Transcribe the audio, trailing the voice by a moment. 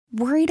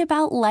Worried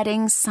about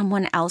letting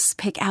someone else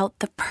pick out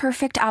the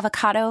perfect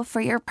avocado for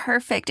your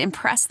perfect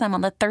impress them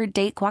on the third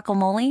date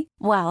guacamole?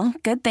 Well,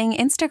 good thing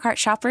Instacart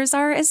shoppers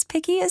are as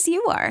picky as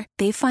you are.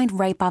 They find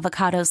ripe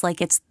avocados like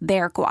it's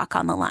their guac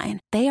on the line.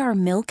 They are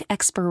milk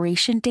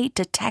expiration date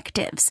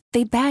detectives.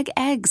 They bag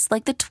eggs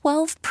like the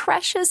 12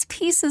 precious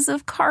pieces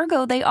of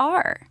cargo they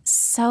are.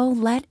 So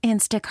let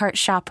Instacart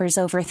shoppers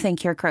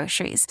overthink your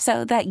groceries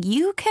so that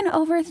you can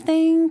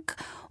overthink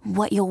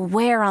what you'll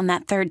wear on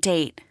that third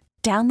date.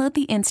 Download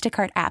the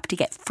Instacart app to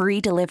get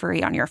free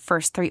delivery on your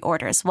first 3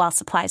 orders while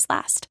supplies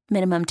last.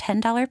 Minimum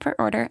 $10 per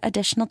order.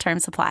 Additional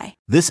terms apply.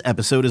 This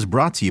episode is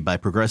brought to you by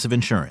Progressive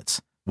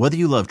Insurance. Whether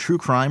you love true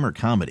crime or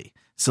comedy,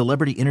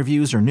 celebrity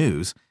interviews or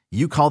news,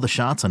 you call the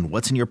shots on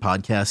what's in your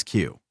podcast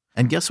queue.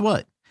 And guess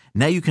what?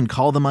 Now you can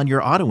call them on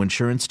your auto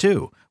insurance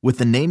too with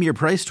the Name Your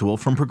Price tool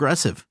from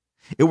Progressive.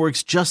 It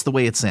works just the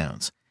way it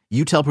sounds.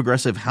 You tell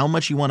Progressive how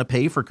much you want to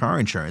pay for car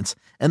insurance,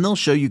 and they'll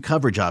show you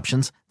coverage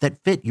options that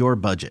fit your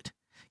budget.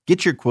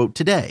 Get your quote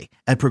today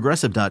at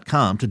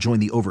Progressive.com to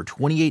join the over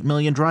 28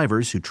 million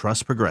drivers who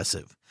trust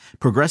Progressive.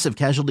 Progressive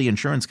Casualty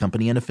Insurance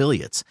Company and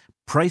Affiliates.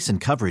 Price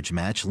and coverage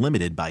match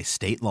limited by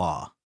state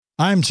law.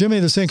 I'm Jimmy,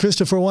 the St.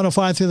 Christopher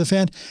 105 through the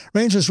fan.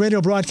 Rangers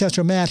radio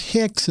broadcaster Matt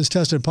Hicks has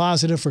tested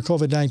positive for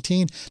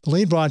COVID-19. The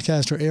lead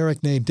broadcaster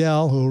Eric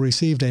Nadel, who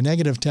received a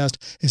negative test,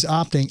 is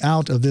opting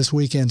out of this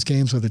weekend's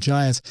games with the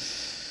Giants.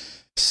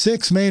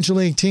 6 Major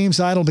League teams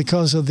idle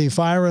because of the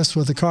virus,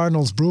 with the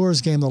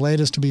Cardinals-Brewers game the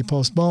latest to be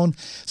postponed.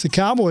 The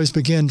Cowboys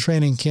begin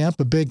training camp,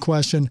 a big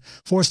question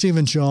for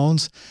Stephen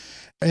Jones.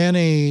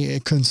 Any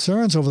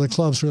concerns over the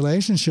club's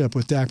relationship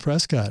with Dak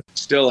Prescott?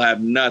 Still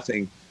have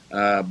nothing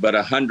but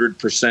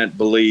 100%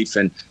 belief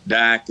in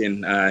Dak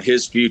and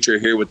his future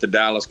here with the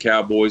Dallas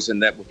Cowboys,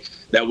 and that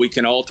we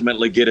can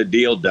ultimately get a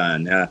deal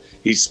done.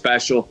 He's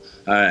special.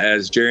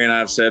 As Jerry and I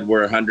have said,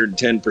 we're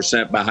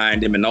 110%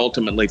 behind him and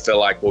ultimately feel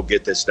like we'll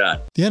get this done.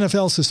 The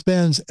NFL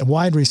suspends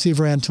wide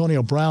receiver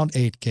Antonio Brown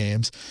 8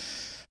 games.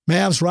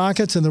 Mavs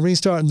Rockets and the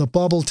restart in the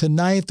bubble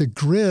tonight. The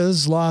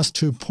Grizz lost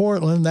to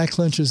Portland. That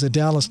clinches a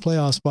Dallas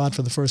playoff spot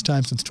for the first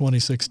time since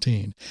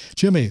 2016.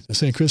 Jimmy, the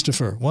St.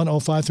 Christopher,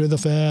 105 through the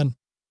fan.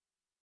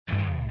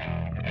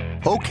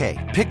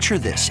 Okay, picture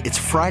this. It's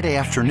Friday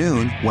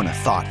afternoon when a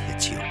thought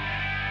hits you.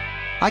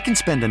 I can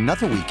spend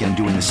another weekend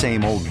doing the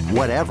same old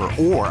whatever,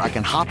 or I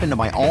can hop into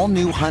my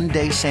all-new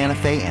Hyundai Santa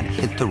Fe and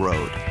hit the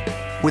road.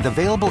 With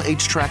available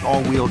H-Track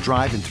all-wheel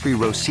drive and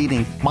 3-row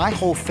seating, my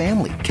whole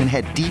family can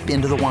head deep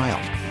into the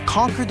wild.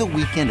 Conquer the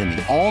weekend in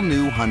the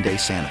all-new Hyundai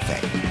Santa Fe.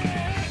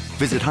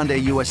 Visit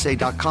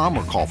HyundaiUSA.com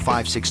or call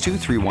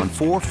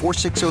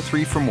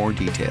 562-314-4603 for more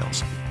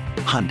details.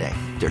 Hyundai,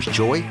 there's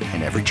joy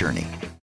in every journey.